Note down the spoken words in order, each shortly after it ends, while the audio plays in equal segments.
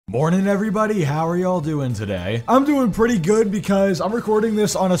Morning everybody, how are y'all doing today? I'm doing pretty good because I'm recording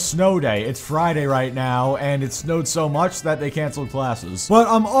this on a snow day. It's Friday right now and it snowed so much that they canceled classes. But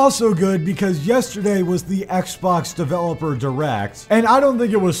I'm also good because yesterday was the Xbox Developer Direct and I don't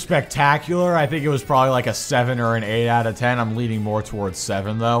think it was spectacular. I think it was probably like a 7 or an 8 out of 10. I'm leaning more towards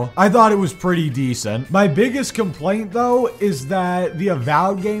 7 though. I thought it was pretty decent. My biggest complaint though is that the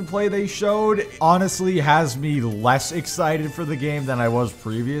Avowed gameplay they showed honestly has me less excited for the game than I was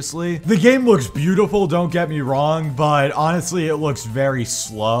previously. The game looks beautiful, don't get me wrong, but honestly, it looks very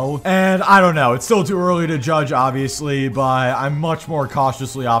slow. And I don't know, it's still too early to judge, obviously, but I'm much more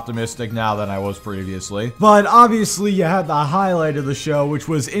cautiously optimistic now than I was previously. But obviously, you had the highlight of the show, which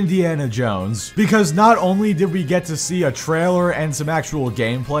was Indiana Jones, because not only did we get to see a trailer and some actual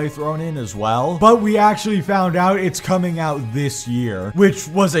gameplay thrown in as well, but we actually found out it's coming out this year, which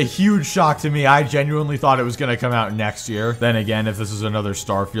was a huge shock to me. I genuinely thought it was going to come out next year. Then again, if this is another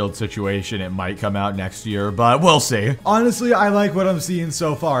Starfield situation, it might come out next year, but we'll see. Honestly, I like what I'm seeing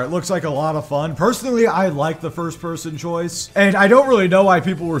so far. It looks like a lot of fun. Personally, I like the first-person choice, and I don't really know why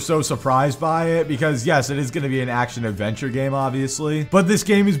people were so surprised by it, because yes, it is going to be an action-adventure game, obviously, but this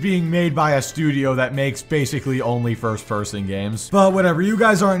game is being made by a studio that makes basically only first-person games. But whatever, you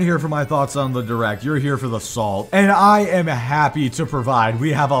guys aren't here for my thoughts on the Direct. You're here for the salt, and I am happy to provide.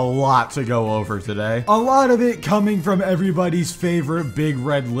 We have a lot to go over today. A lot of it coming from everybody's favorite big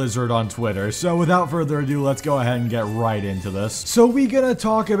red lizard on Twitter. So without further ado, let's go ahead and get right into this. So we're gonna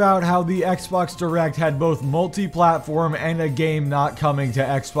talk about how the Xbox Direct had both multi-platform and a game not coming to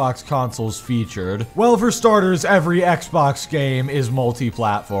Xbox consoles featured. Well, for starters, every Xbox game is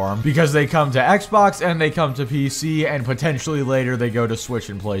multi-platform because they come to Xbox and they come to PC and potentially later they go to Switch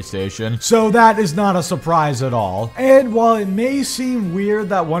and PlayStation. So that is not a surprise at all. And while it may seem weird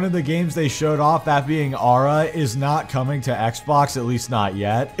that one of the games they showed off, that being Aura, is not coming to Xbox, at least not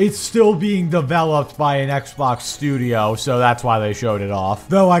yet, it's still being developed by an Xbox studio, so that's why they showed it off.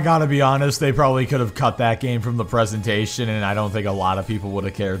 Though I gotta be honest, they probably could have cut that game from the presentation, and I don't think a lot of people would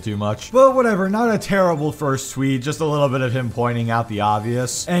have cared too much. But whatever, not a terrible first tweet, just a little bit of him pointing out the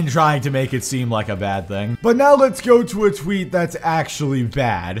obvious and trying to make it seem like a bad thing. But now let's go to a tweet that's actually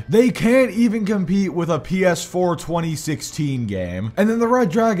bad. They can't even compete with a PS4 2016 game. And then the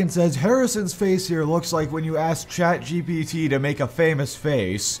Red Dragon says, Harrison's face here looks like when you ask ChatGPT to make a famous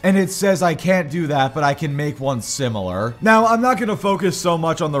face, and it says I can't do that, but I can make one similar. Now, I'm not gonna focus so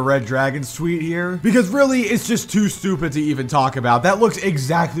much on the Red Dragon's tweet here, because really, it's just too stupid to even talk about. That looks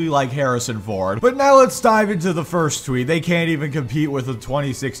exactly like Harrison Ford. But now let's dive into the first tweet. They can't even compete with a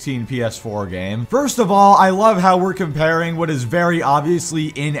 2016 PS4 game. First of all, I love how we're comparing what is very obviously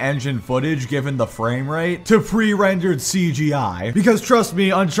in-engine footage, given the frame rate, to pre-rendered CGI. Because trust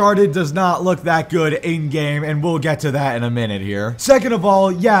me, Uncharted does not look that good in-game, and we'll get to that in a minute here. Second of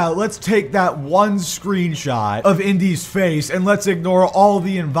all, yeah, let's take that one screenshot of Indy's face and let's ignore all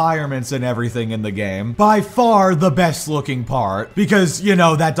the environments and everything in the game. By far the best looking part, because, you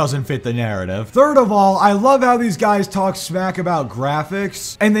know, that doesn't fit the narrative. Third of all, I love how these guys talk smack about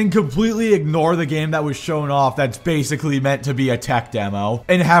graphics and then completely ignore the game that was shown off that's basically meant to be a tech demo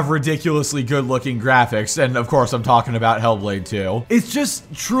and have ridiculously good looking graphics. And of course, I'm talking about Hellblade 2. It's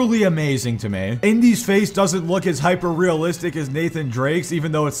just truly amazing to me. Indy's face doesn't look as hyper realistic as Nathan Drake's,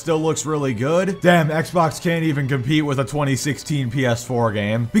 even though it still looks really good. Damn, Xbox can't even compete with a 2016 PS4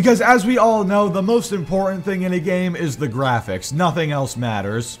 game. Because as we all know, the most important thing in a game is the graphics. Nothing else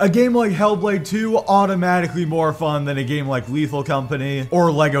matters. A game like Hellblade 2 automatically more fun than a game like Lethal Company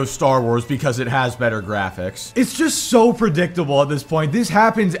or Lego Star Wars because it has better graphics. It's just so predictable at this point. This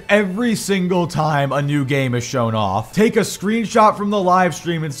happens every single time a new game is shown off. Take a screenshot from the live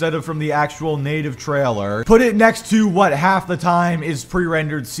stream instead of from the actual native trailer. Put it next to what half the time is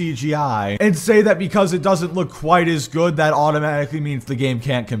pre-rendered CGI and say that because it doesn't look quite as good, that automatically means the game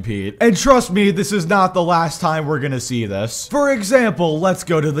can't compete. And trust me, this is not the last time we're gonna see this. For example, let's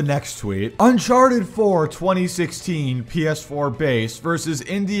go to the next tweet. Uncharted 4 2016 PS4 base versus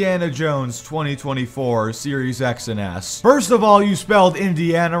Indiana Jones 2024 Series X and S. First of all, you spelled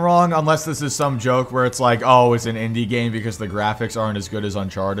Indiana wrong, unless this is some joke where it's like, oh, it's an indie game because the graphics aren't as good as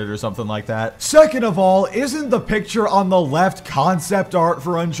Uncharted or something like that. Second of all, isn't the picture on the left concept art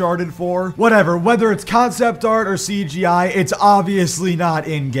for Uncharted 4? Whatever, whether it's concept art or CGI, it's obviously not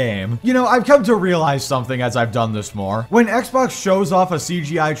in-game. You know, I've come to realize something as I've done this more. When Xbox shows off a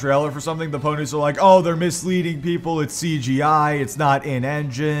CGI trailer for something, the ponies are like, oh, they're misleading people, it's CGI, it's not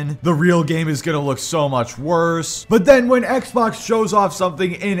in-engine, the real game is gonna look so much worse. But then when Xbox shows off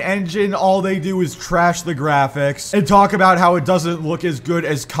something in-engine, all they do is trash the graphics and talk about how it doesn't look as good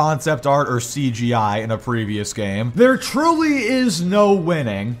as concept art or CGI in a previous game. There truly is is no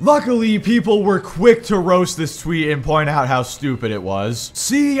winning. Luckily, people were quick to roast this tweet and point out how stupid it was.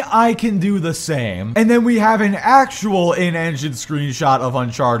 See, I can do the same. And then we have an actual in-engine screenshot of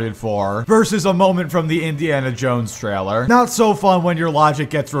Uncharted 4 versus a moment from the Indiana Jones trailer. Not so fun when your logic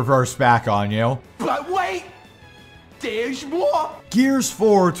gets reversed back on you. But wait! There's more! Gears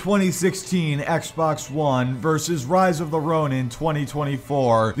 4 2016 Xbox One versus Rise of the Ronin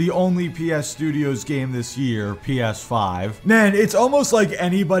 2024, the only PS Studios game this year, PS5. Man, it's almost like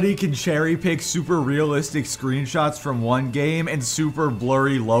anybody can cherry pick super realistic screenshots from one game and super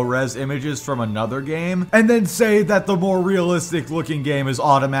blurry low-res images from another game, and then say that the more realistic looking game is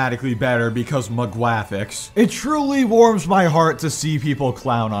automatically better because gwafix. It truly warms my heart to see people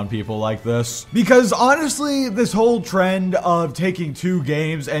clown on people like this, because honestly, this whole trend of taking two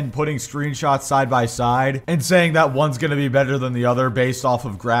games and putting screenshots side by side and saying that one's gonna be better than the other based off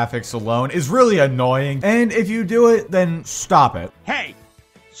of graphics alone is really annoying. And if you do it, then stop it. Hey,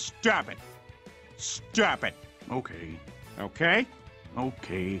 stop it. Stop it. Okay. Okay?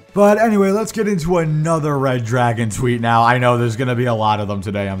 Okay. But anyway, let's get into another Red Dragon tweet now. I know there's gonna be a lot of them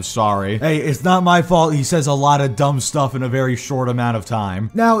today, I'm sorry. Hey, it's not my fault he says a lot of dumb stuff in a very short amount of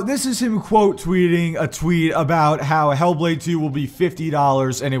time. Now, this is him quote tweeting a tweet about how Hellblade 2 will be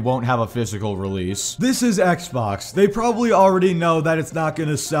 $50 and it won't have a physical release. This is Xbox. They probably already know that it's not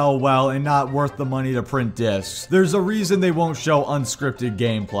gonna sell well and not worth the money to print discs. There's a reason they won't show unscripted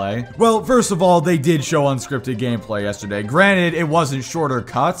gameplay. Well, first of all, they did show unscripted gameplay yesterday. Granted, it wasn't shorter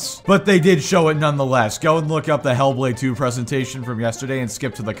cuts, but they did show it nonetheless. Go and look up the Hellblade 2 presentation from yesterday and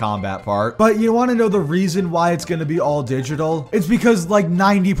skip to the combat part. But you want to know the reason why it's going to be all digital? It's because like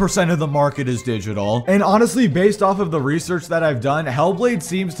 90% of the market is digital. And honestly, based off of the research that I've done, Hellblade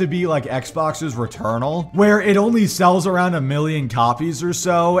seems to be like Xbox's Returnal, where it only sells around 1 million copies or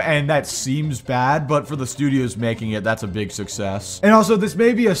so, and that seems bad, but for the studios making it, that's a big success. And also, this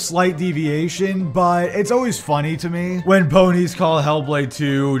may be a slight deviation, but it's always funny to me when ponies call Hellblade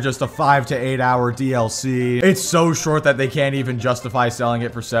 2 just a 5 to 8 hour DLC. It's so short that they can't even justify selling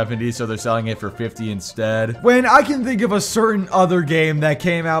it for 70, so they're selling it for 50 instead. When I can think of a certain other game that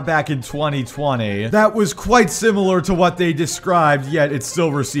came out back in 2020 that was quite similar to what they described, yet it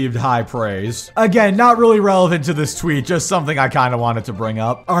still received high praise. Again, not really relevant to this tweet, just something I kind of wanted to bring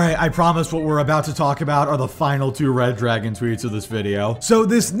up. Alright, I promise what we're about to talk about are the final 2 Red Dragon tweets of this video. So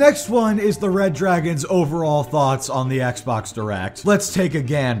this next one is the Red Dragon's overall thoughts on the Xbox Direct. Let's take a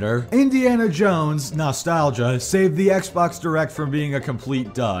gander. Indiana Jones, nostalgia, saved the Xbox Direct from being a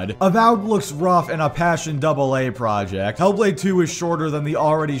complete dud. Avowed looks rough and a passion AA project. Hellblade 2 is shorter than the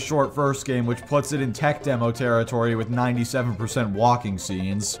already short first game, which puts it in tech demo territory with 97% walking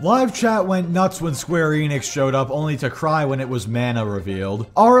scenes. Live chat went nuts when Square Enix showed up, only to cry when it was Mana revealed.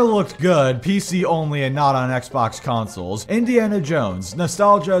 Aura looked good, PC only and not on Xbox consoles. Indiana Jones,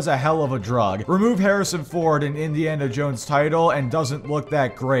 nostalgia is a hell of a drug. Remove Harrison Ford in Indiana Jones title and doesn't look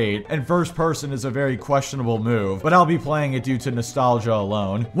that great, and first person is a very questionable move, but I'll be playing it due to nostalgia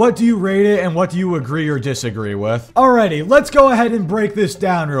alone. What do you rate it, and what do you agree or disagree with? Alrighty, let's go ahead and break this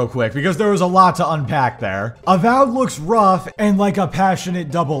down real quick, because there was a lot to unpack there. Avowed looks rough and like a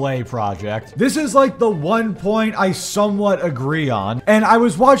passionate AA project. This is like the one point I somewhat agree on, and I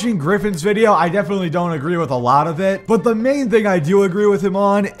was watching Griffin's video. I definitely don't agree with a lot of it, but the main thing I do agree with him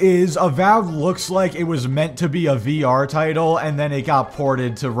on is Avowed looks like it was meant to be a VR title, and then it got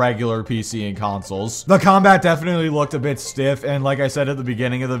ported to regular PC and consoles. The combat definitely looked a bit stiff, and like I said at the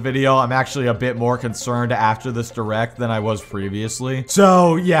beginning of the video, I'm actually a bit more concerned after this direct than I was previously.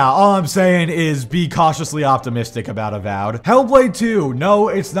 So yeah, all I'm saying is be cautiously optimistic about Avowed. Hellblade 2, no,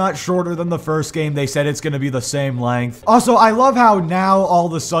 it's not shorter than the first game. They said it's going to be the same length. Also, I love how now all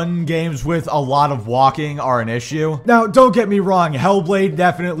of a sudden games with a lot of walking are an issue. Now, don't get me wrong, Hellblade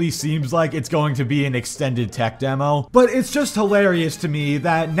definitely seems like it's going to be an extended tech demo, but it's just hilarious to me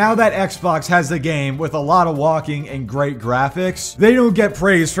that now that Xbox has a game with a lot of walking and great graphics, they don't get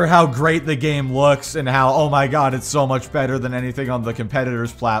praise for how great the game looks and how, oh my god, it's so much better than anything on the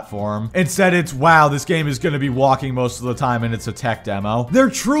competitor's platform. Instead, it's, wow, this game is going to be walking most of the time and it's a tech demo. There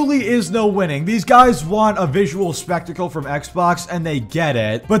truly is no winning. These guys want a visual spectacle from Xbox and they get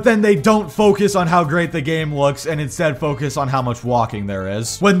it, but then they don't focus on how great the game looks and instead focus on how much walking there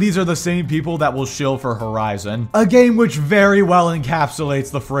is, when these are the same people that will shill for Horizon, a game which very very well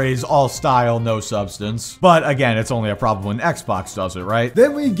encapsulates the phrase all style, no substance. But again, it's only a problem when Xbox does it, right?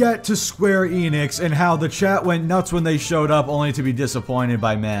 Then we get to Square Enix and how the chat went nuts when they showed up only to be disappointed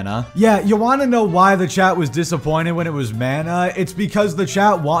by Mana. Yeah, you want to know why the chat was disappointed when it was Mana? It's because the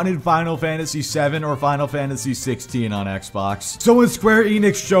chat wanted Final Fantasy VII or Final Fantasy 16 on Xbox. So when Square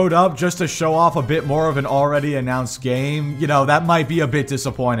Enix showed up just to show off a bit more of an already announced game, you know, that might be a bit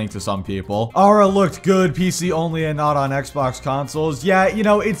disappointing to some people. Aura looked good, PC only and not on Xbox consoles. Yeah, you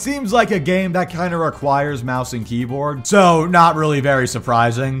know, it seems like a game that kind of requires mouse and keyboard, so not really very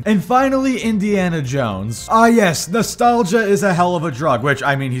surprising. And finally, Indiana Jones. Ah yes, nostalgia is a hell of a drug, which,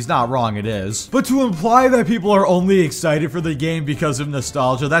 I mean, he's not wrong, it is. But to imply that people are only excited for the game because of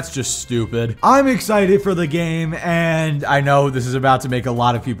nostalgia, that's just stupid. I'm excited for the game, and I know this is about to make a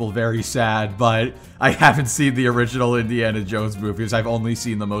lot of people very sad, but I haven't seen the original Indiana Jones movies. I've only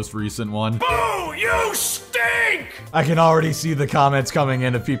seen the most recent one. Boo! You stink! I can already see the comments coming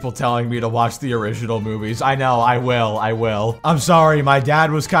in of people telling me to watch the original movies. I know, I will. I'm sorry, my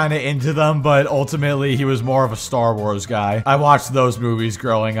dad was kind of into them, but ultimately he was more of a Star Wars guy. I watched those movies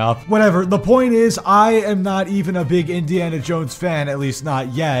growing up. Whatever, the point is, I am not even a big Indiana Jones fan, at least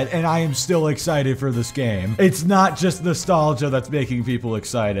not yet, and I am still excited for this game. It's not just nostalgia that's making people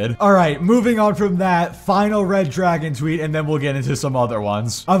excited. Alright, moving on from that, final Red Dragon tweet, and then we'll get into some other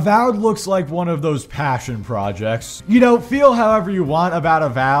ones. Avowed looks like one of those passion projects. You know, feel however you want about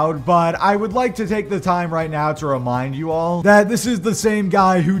Avowed, but I would like to take the time right now to remind you all that this is the same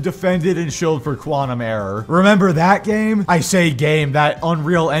guy who defended and shilled for Quantum Error. Remember that game? I say game, that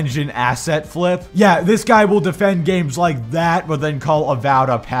Unreal Engine asset flip? Yeah, this guy will defend games like that, but then call Avowed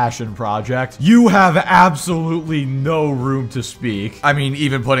a passion project. You have absolutely no room to speak. I mean,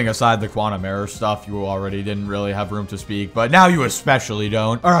 even putting aside the Quantum Error stuff, you already didn't really have room to speak, but now you especially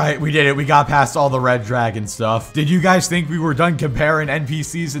don't. Alright, we did it. We got past all the Red Dragon stuff. Did you guys think we were done comparing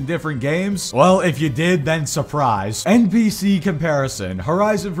NPCs in different games? Well, if you did, then surprise. NPC comparison.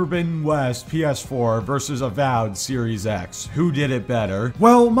 Horizon Forbidden West PS4 versus Avowed Series X. Who did it better?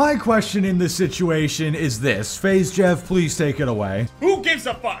 Well, my question in this situation is this. FaZe Jeff, please take it away. Who gives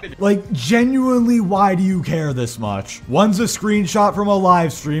a fuck? Like, genuinely, why do you care this much? One's a screenshot from a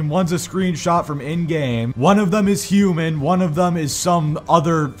live stream, one's a screenshot from in-game. One of them is human, one of them is some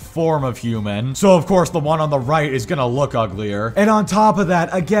other form of human. So of course the one on the right is gonna look uglier. And on top of that,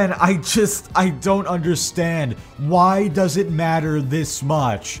 again, I don't understand. Why does it matter this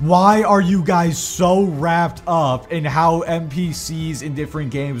much? Why are you guys so wrapped up in how NPCs in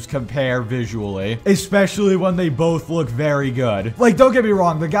different games compare visually? Especially when they both look very good. Like, don't get me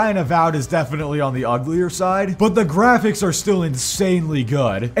wrong, the guy in Avowed is definitely on the uglier side, but the graphics are still insanely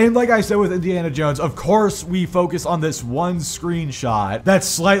good. And like I said with Indiana Jones, of course we focus on this one screenshot that's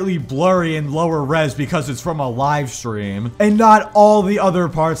slightly blurry and lower res because it's from a live stream, and not all the other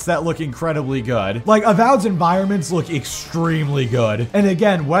parts that look incredibly good. Like, Avowed's environments look extremely good. And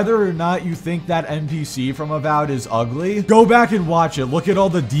again, whether or not you think that NPC from Avowed is ugly, go back and watch it. Look at all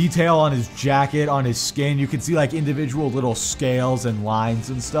the detail on his jacket, on his skin. You can see like individual little scales and lines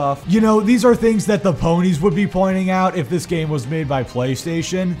and stuff. You know, these are things that the ponies would be pointing out if this game was made by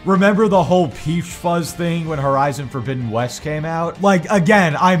PlayStation. Remember the whole Peach Fuzz thing when Horizon Forbidden West came out? Like,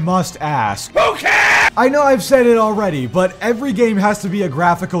 again, I must ask. Okay! I know I've said it already, but every game has to be a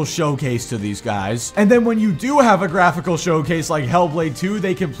graphical showcase to these guys. And then when you do have a graphical showcase like Hellblade 2,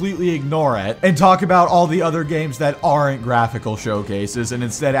 they completely ignore it and talk about all the other games that aren't graphical showcases and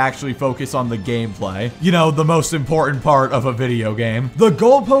instead actually focus on the gameplay. You know, the most important part of a video game. The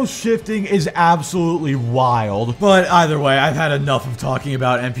goalpost shifting is absolutely wild. But either way, I've had enough of talking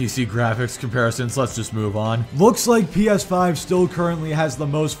about NPC graphics comparisons. Let's just move on. Looks like PS5 still currently has the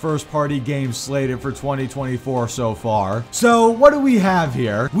most first-party games slated for 2024 so far. So what do we have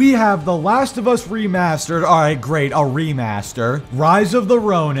here? We have The Last of Us Remastered. Alright, great, a remaster. Rise of the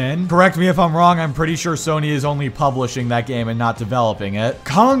Ronin. Correct me if I'm wrong, I'm pretty sure Sony is only publishing that game and not developing it.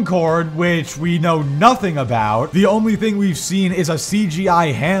 Concord, which we know nothing about. The only thing we've seen is a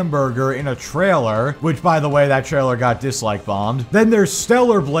CGI hamburger in a trailer, which by the way, that trailer got dislike bombed. Then there's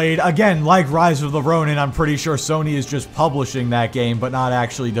Stellar Blade. Again, like Rise of the Ronin, I'm pretty sure Sony is just publishing that game, but not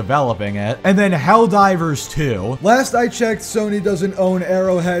actually developing it. And then Helldivers 2. Last I checked, Sony doesn't own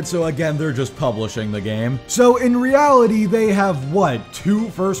Arrowhead, so again, they're just publishing the game. So in reality, they have, what, 2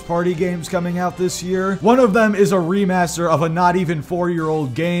 first-party games coming out this year? One of them is a remaster of a not even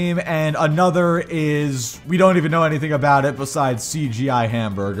 4-year-old game, and another is, we don't even know anything about it besides CGI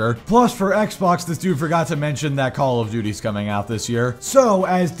hamburger. Plus, for Xbox, this dude forgot to mention that Call of Duty's coming out this year. So,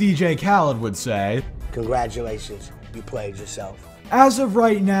 as DJ Khaled would say, congratulations, you played yourself. as of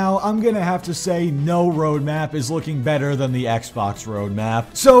right now, I'm gonna have to say no roadmap is looking better than the Xbox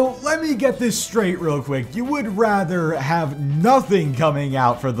roadmap. So let me get this straight real quick. You would rather have nothing coming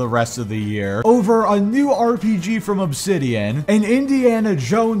out for the rest of the year over a new RPG from Obsidian, an Indiana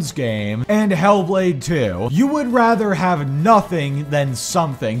Jones game, and Hellblade 2. You would rather have nothing than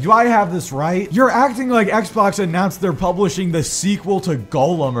something. Do I have this right? You're acting like Xbox announced they're publishing the sequel to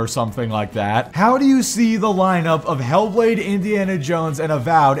Golem or something like that. How do you see the lineup of Hellblade, Indiana Jones, and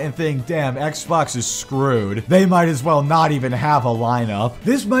Avowed and think, damn, Xbox is screwed? They might as well not even have a lineup.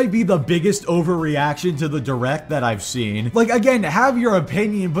 This might be the biggest overreaction to the Direct that I've seen. Like, again, have your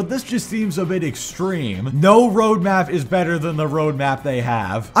opinion, but this just seems a bit extreme. No roadmap is better than the roadmap they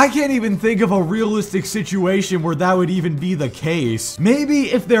have. I can't even think of a realistic situation where that would even be the case.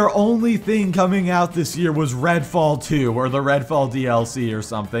 Maybe if their only thing coming out this year was Redfall 2 or the Redfall DLC or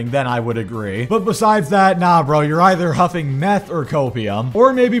something, then I would agree. But besides that, nah, bro, you're either huffing meth or copium,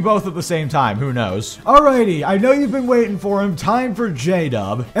 or maybe both at the same time, who knows? Alrighty, I know you've been waiting for him. Time for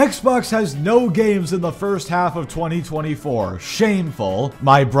J-Dub. Xbox has no games in the first half of 2024. Shameful.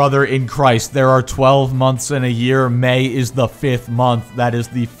 My brother in Christ, there are 12 months in a year. May is the 5th month. That is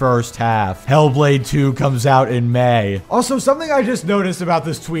the first half. Hellblade 2 comes out in May. Also, something I just noticed about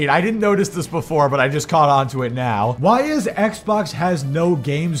this tweet. I didn't notice this before, but I just caught on to it now. Why is Xbox has no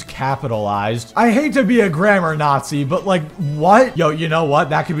games capitalized? I hate to be a grammar Nazi, but like, what? Yo, you know what?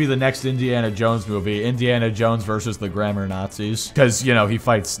 That could be the next Indiana Jones movie. Indiana Jones versus the grammar Nazis. Because, you know, he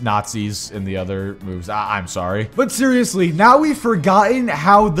fights Nazis in the other movies. I'm sorry. But seriously, now we've forgotten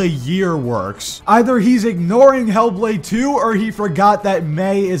how the year works. Either he's ignoring Hellblade 2 or he forgot that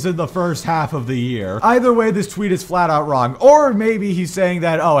May is in the first half of the year. Either way, this tweet is flat out wrong. Or maybe he's saying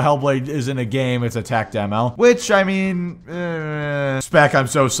that, oh, Hellblade isn't a game, it's a tech demo. Which, I mean, Spec, I'm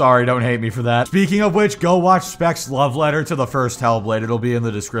so sorry, don't hate me for that. Speaking of which, go watch Spec's love letter to the first Hellblade. It'll be in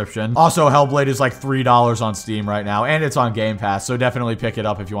the description. Also, Hellblade is like $3 on Steam right now, and it's on Game Pass, so definitely pick it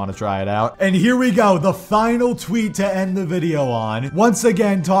up if you want to try it out. And here we go, the final tweet to end the video on. Once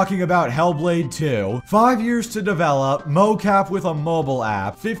again, talking about Hellblade 2. 5 years to develop, mocap with a mobile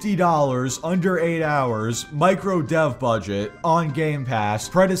app, $50, under 8 hours, micro dev budget, on Game Pass,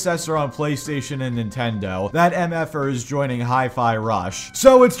 predecessor on PlayStation and Nintendo. That MFer is joining Hi-Fi Rush.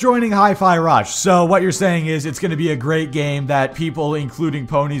 So it's joining Hi-Fi Rush. So what you're saying is it's going to be a great game that people, including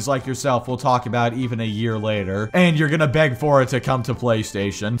ponies like yourself, will talk about even a year later. And you're going to beg for it to come to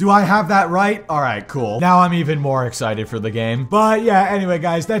PlayStation. Do I have that right? All right, cool. Now I'm even more excited for the game. But yeah, anyway,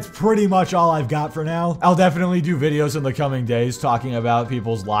 guys, that's pretty much all I've got for now. I'll definitely do videos in the coming days talking about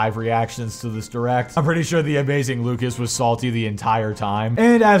people's live reactions to this Direct. I'm pretty sure the amazing Lucas was salty the entire time.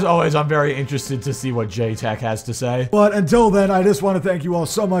 And as always, I'm very interested to see what J-Tech has to say. But until then, I just want to thank you all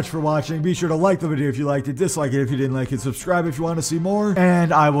so much for watching. Be sure to like the video if you liked it, dislike it if you didn't like it, subscribe if you want to see more,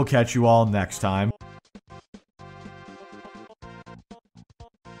 and I will catch you all next time.